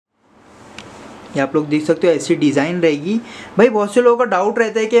ये आप लोग देख सकते हो, ऐसी डिज़ाइन रहेगी। भाई बहुत से लोगों का डाउट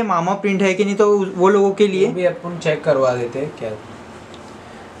रहता है कि मामा प्रिंट है कि नहीं, तो वो लोगों के लिए भी अपन चेक करवा देते हैं क्या।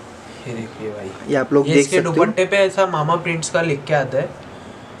 ये देखिए भाई, ये आप लोग देख सकते हो, दुपट्टे पे ऐसा मामा प्रिंट्स का लिख के आता है,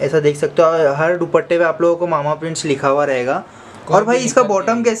 ऐसा देख सकते हो। हर दुपट्टे पे आप लोगों को मामा प्रिंट्स लिखा हुआ रहेगा। और भाई इसका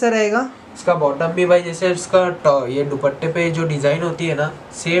बॉटम कैसा रहेगा? इसका बॉटम भी भाई जैसे इसका ये दुपट्टे पे जो डिजाइन होती है ना,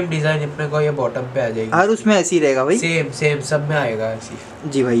 सेम डिजाइन अपने को ये बॉटम पे आ जाएगी। हर उसमें ऐसी रहेगा भाई, सेम सब में आएगा ऐसी।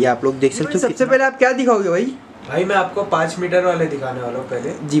 जी भाई, ये आप लोग देख सकते हो। सबसे पहले आप क्या दिखाओगे भाई? भाई मैं आपको 5 मीटर वाले दिखाने वाला हूँ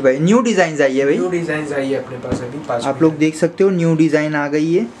पहले। जी भाई, न्यू डिजाइन आई है भाई, न्यू डिजाइन आई है अपने पास अभी 5 आप लोग देख सकते हो, न्यू डिजाइन आ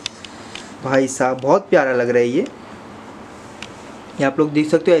गई है भाई साहब, बहुत प्यारा लग रहा है ये आप लोग देख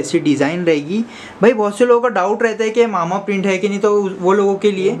सकते हो, ऐसी डिज़ाइन रहेगी। भाई बहुत से लोगों का डाउट रहता है कि मामा प्रिंट है कि नहीं, तो वो लोगों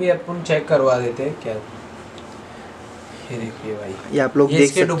के लिए भी अपन चेक करवा देते हैं क्या। ये देखिए भाई, ये आप लोग देख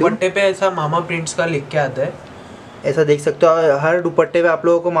सकते हो, दुपट्टे पे ऐसा मामा प्रिंट्स का लिख के आता है, ऐसा देख सकते हो। हर दुपट्टे पे आप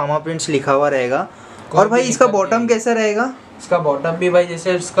लोगों को मामा प्रिंट्स लिखा हुआ रहेगा। और भाई इसका बॉटम कैसा रहेगा? इसका बॉटम भी भाई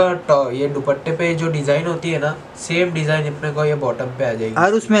जैसे इसका ये दुपट्टे पे जो डिजाइन होती है ना, सेम डिजाइन अपने को ये बॉटम पे आ जाएगी।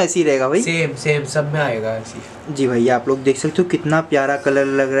 हर उसमें ऐसी रहेगा भाई, सेम सब में आएगा ऐसी। जी भाई, आप लोग देख सकते हो, कितना प्यारा कलर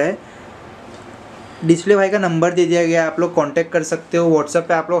लग रहा है। डिस्प्ले भाई का नंबर दे दिया गया है, आप लोग कांटेक्ट कर सकते हो। व्हाट्सएप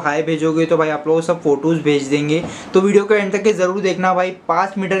पे आप लोग हाई भेजोगे तो भाई आप लोगों को सब फोटोज़ भेज देंगे। तो वीडियो को एंड तक के ज़रूर देखना भाई।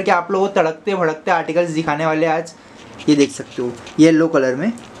 5 मीटर के आप लोगों को तड़कते भड़कते आर्टिकल्स दिखाने वाले आज। ये देख सकते हो, येलो कलर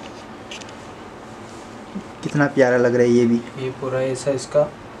में कितना प्यारा लग रहा है ये भी। ये पूरा ऐसा इसका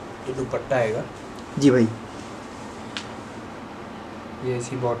जो दुपट्टा आएगा, जी भाई, ये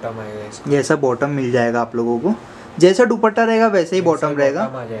ऐसी बॉटम आएगा इसका। ये ऐसा बॉटम मिल जाएगा आप लोगों को, जैसा दुपट्टा रहेगा वैसे ही बॉटम रहेगा।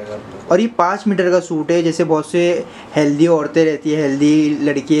 और ये 5 मीटर का सूट है। जैसे बहुत से हेल्दी औरतें रहती है, हेल्दी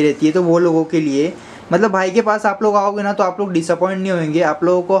लड़कियाँ रहती है, तो वो लोगों के लिए, मतलब भाई के पास आप लोग आओगे ना तो आप लोग डिसअपॉइंट नहीं होंगे। आप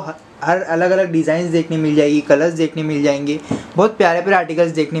लोगों को हर अलग अलग डिज़ाइंस देखने मिल जाएगी, कलर्स देखने मिल जाएंगे, बहुत प्यारे प्यारे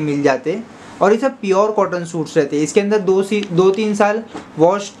आर्टिकल्स देखने मिल जाते हैं। और ये सब प्योर कॉटन सूट्स रहते हैं। इसके अंदर 2-3 साल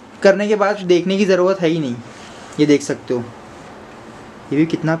वॉश करने के बाद देखने की ज़रूरत है ही नहीं। ये देख सकते हो, ये भी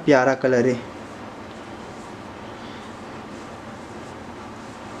कितना प्यारा कलर है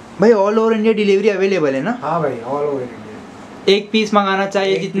भाई। All over India delivery available है ना? हाँ भाई, ऑल ओवर इंडिया। एक पीस मंगाना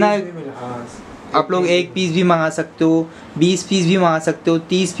चाहिए जितना, हाँ, आप लोग 1 पीस भी मंगा सकते हो, 20 पीस भी मंगा सकते हो,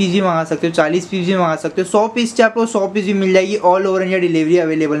 30 पीस भी मंगा सकते हो, 40 पीस भी मंगा सकते हो, 100 पीस से आप लोग 100 पीस भी मिल जाएगी। All over India delivery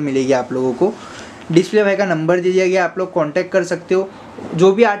available मिलेगी आप लोगों को। डिस्प्ले भाई का नंबर दे दिया गया, आप लोग कांटेक्ट कर सकते हो।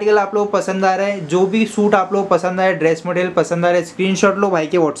 जो भी आर्टिकल आप लोगों को पसंद आ रहा है, जो भी सूट आप लोगों को पसंद आ रहा है, ड्रेस मटेरियल पसंद आ रहा है, स्क्रीनशॉट लो, भाई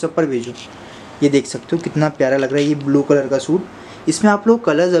के व्हाट्सएप पर भेजो। ये देख सकते हो कितना प्यारा लग रहा है ये ब्लू कलर का सूट। इसमें आप लोग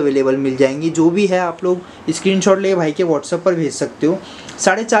कलर्स अवेलेबल मिल जाएंगे, जो भी है आप लोग स्क्रीनशॉट लेके भाई के व्हाट्सएप पर भेज सकते हो।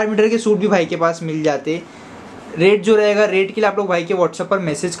 4.5 मीटर के सूट भी भाई के पास मिल जाते। रेट जो रहेगा, रेट के लिए आप लोग भाई के व्हाट्सएप पर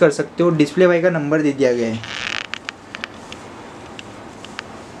मैसेज कर सकते हो। डिस्प्ले भाई का नंबर दे दिया गया है।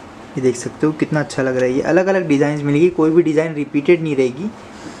 ये देख सकते हो कितना अच्छा लग रहा है। ये अलग अलग डिज़ाइन मिलेगी, कोई भी डिज़ाइन रिपीटेड नहीं रहेगी।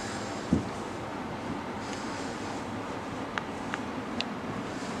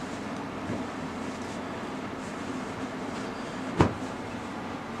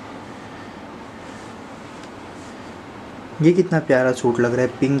 ये कितना प्यारा सूट लग रहा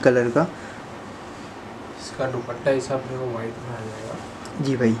है, पिंक कलर का। इसका दुपट्टा ऐसा अपने को वाइट में आ जाएगा।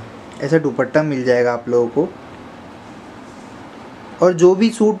 जी भाई, ऐसा दुपट्टा मिल जाएगा आप लोगों को। और जो भी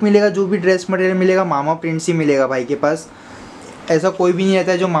सूट मिलेगा, जो भी ड्रेस मटेरियल मिलेगा, मामा प्रिंट्स ही मिलेगा भाई के पास। ऐसा कोई भी नहीं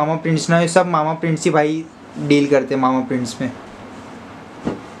रहता है जो मामा प्रिंट्स ना हो, सब मामा प्रिंट्स ही भाई डील करते हैं मामा प्रिंट्स में।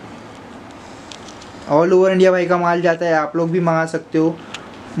 ऑल ओवर इंडिया भाई का माल जाता है, आप लोग भी मंगा सकते हो।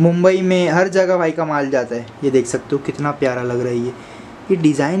 मुंबई में हर जगह भाई का माल जाता है। ये देख सकते हो कितना प्यारा लग रहा है ये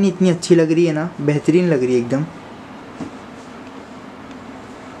डिज़ाइन इतनी अच्छी लग रही है ना, बेहतरीन लग रही है एकदम।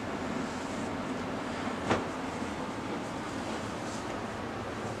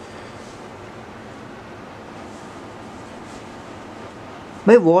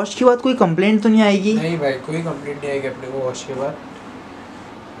 भाई वॉश के बाद कोई कंप्लेंट तो नहीं आएगी? नहीं भाई, कोई कंप्लेंट नहीं आएगी अपने को वॉश के बाद।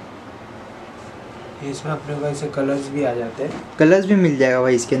 इसमें अपने को ऐसे कलर्स भी आ जाते हैं, कलर्स भी मिल जाएगा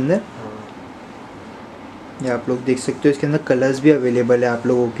भाई इसके अंदर। ये आप लोग देख सकते हो, इसके अंदर कलर्स भी अवेलेबल है आप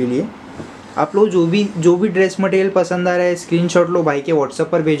लोगों के लिए। आप लोग जो भी ड्रेस मटेरियल पसंद आ रहा है, स्क्रीनशॉट लो, भाई के व्हाट्सएप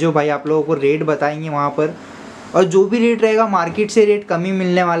पर भेजो। भाई आप लोगों को रेट बताएंगे वहाँ पर, और जो भी रेट रहेगा मार्केट से रेट कम ही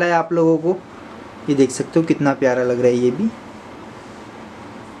मिलने वाला है आप लोगों को। ये देख सकते हो कितना प्यारा लग रहा है ये भी।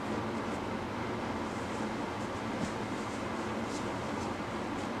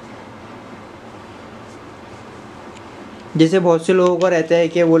 जैसे बहुत से लोगों का रहता है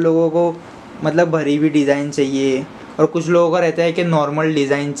कि वो लोगों को मतलब भरी हुई डिज़ाइन चाहिए, और कुछ लोगों का रहता है कि नॉर्मल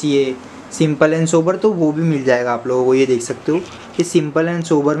डिज़ाइन चाहिए, सिंपल एंड सोबर, तो वो भी मिल जाएगा आप लोगों को। ये देख सकते हो कि सिंपल एंड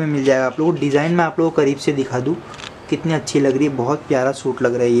सोबर में मिल जाएगा आप लोगों को। डिज़ाइन मैं आप लोगों को करीब से दिखा दूँ, कितनी अच्छी लग रही है, बहुत प्यारा सूट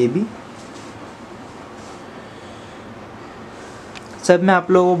लग रहा है ये भी। सब में आप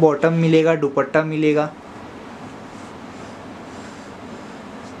लोगों को बॉटम मिलेगा, दुपट्टा मिलेगा।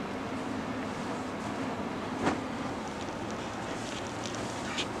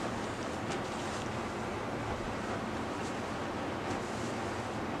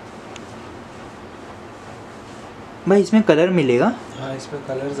 भाई इसमें कलर मिलेगा? हाँ, इसमें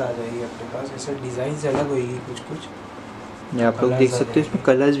कलर्स आ जाएगी अपने पास, ऐसे डिजाइन अलग होगी कुछ कुछ। ये आप लोग देख सकते हो, इसमें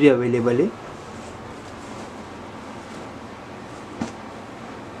कलर्स भी अवेलेबल है।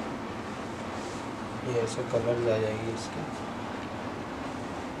 ये ऐसे कलर्स आ जाएगी इसके।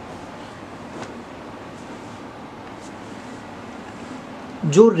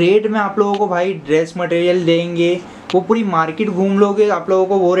 जो रेट में आप लोगों को भाई ड्रेस मटेरियल देंगे वो पूरी मार्केट घूम लोगे, आप लोगों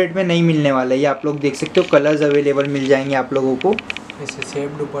को वो रेट में नहीं मिलने वाला है। ये आप लोग देख सकते हो, कलर्स अवेलेबल मिल जाएंगे आप लोगों को। ऐसे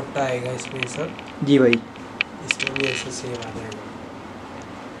सेम दुपट्टा आएगा इसमें सब। जी भाई, इसमें भी ऐसे सेम आ जाएगा।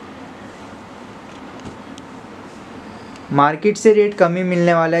 मार्केट से रेट कम ही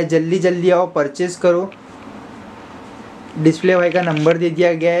मिलने वाला है। जल्दी जल्दी आओ, परचेज करो। डिस्प्ले भाई का नंबर दे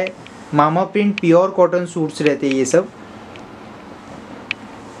दिया गया है। मामा प्रिंट प्योर कॉटन सूट्स रहते हैं ये सब।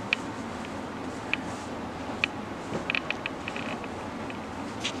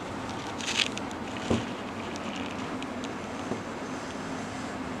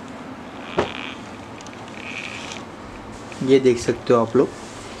 ये देख सकते हो आप लोग।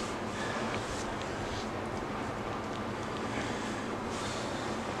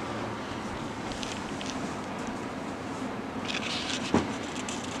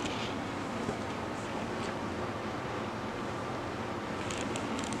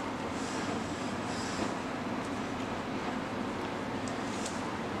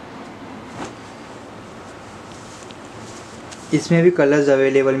 इसमें भी कलर्स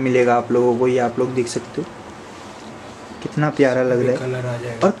अवेलेबल मिलेगा आप लोगों को। ये आप लोग देख सकते हो, कितना प्यारा लग रहा है। कलर आ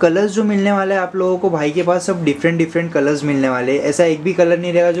जाएगा। और कलर्स जो मिलने वाले हैं आप लोगों को भाई के पास, सब डिफरेंट डिफरेंट कलर्स मिलने वाले हैं। ऐसा एक भी कलर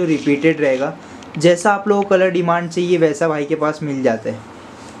नहीं रहेगा जो रिपीटेड रहेगा। जैसा आप लोगों को कलर डिमांड चाहिए वैसा भाई के पास मिल जाता है।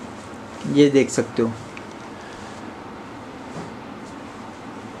 ये देख सकते हो।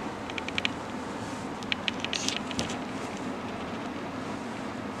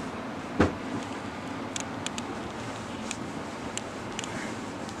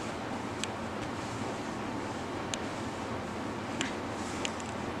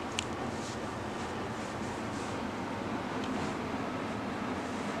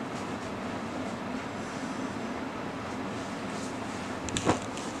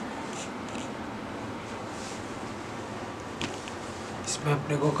 इसमें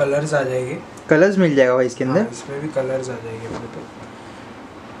अपने को कलर्स आ जाएंगे। कलर्स मिल जाएगा भाई इसके अंदर। हाँ, इसमें भी कलर्स आ जाएंगे अपने को।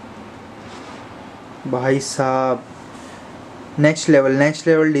 भाई साहब नेक्स्ट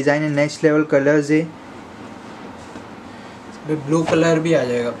लेवल डिज़ाइन है, नेक्स्ट लेवल कलर्स है। इसमें ब्लू कलर भी आ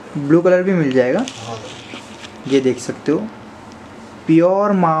जाएगा। ब्लू कलर भी मिल जाएगा। हाँ, ये देख सकते हो,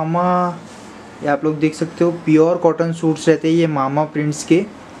 प्योर मामा। ये आप लोग देख सकते हो, प्योर कॉटन सूट्स रहते हैं ये मामा प्रिंट्स के।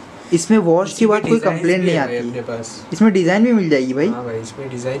 इसमें वॉश की बात कोई कंप्लेंट नहीं आती अपने पास। इसमें डिज़ाइन भी मिल जाएगी भाई। हाँ भाई, इसमें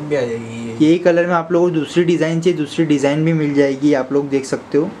डिज़ाइन भी आ जाएगी। यही कलर में आप लोगों को दूसरी डिज़ाइन चाहिए, दूसरी डिज़ाइन भी मिल जाएगी। आप लोग देख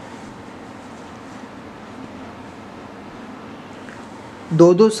सकते हो,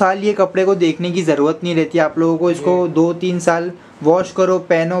 2-2 साल ये कपड़े को देखने की ज़रूरत नहीं रहती आप लोगों को। इसको 2-3 साल वॉश करो,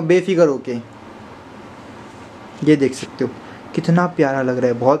 पहनो बेफिक्र होके। ये देख सकते हो कितना प्यारा लग रहा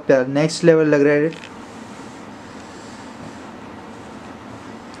है, बहुत प्यारा, नेक्स्ट लेवल लग रहा है।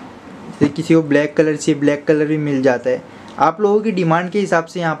 किसी को ब्लैक कलर चाहिए, ब्लैक कलर भी मिल जाता है। आप लोगों की डिमांड के हिसाब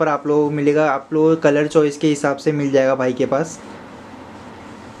से यहाँ पर आप लोगों को मिलेगा। आप लोगों को कलर चॉइस के हिसाब से मिल जाएगा भाई के पास।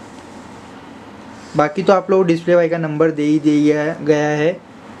 बाकी तो आप लोग डिस्प्ले भाई का नंबर दे ही दिया गया है,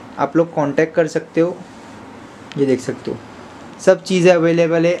 आप लोग कांटेक्ट कर सकते हो। ये देख सकते हो सब चीज़ें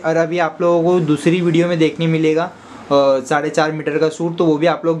अवेलेबल है। और अभी आप लोगों को दूसरी वीडियो में देखने मिलेगा 4.5 मीटर का सूट, तो वो भी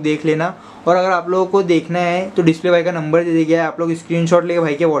आप लोग देख लेना। और अगर आप लोगों को देखना है तो डिस्प्ले भाई का नंबर दे दिया गया है, आप लोग स्क्रीनशॉट लेके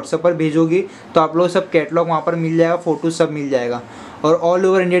भाई के व्हाट्सएप पर भेजोगे तो आप लोग सब कैटलॉग वहाँ पर मिल जाएगा, फोटोज सब मिल जाएगा। और all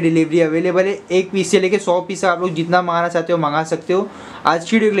over India delivery available है। 1 पीस से लेके 100 पीस आप लोग जितना मंगाना चाहते हो मंगा सकते हो। आज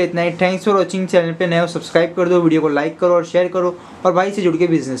की वीडियो के लिए इतना ही। Thanks for watching. चैनल पे नए हो सब्सक्राइब कर दो, वीडियो को लाइक करो और शेयर करो और भाई से जुड़ के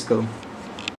बिजनेस करो।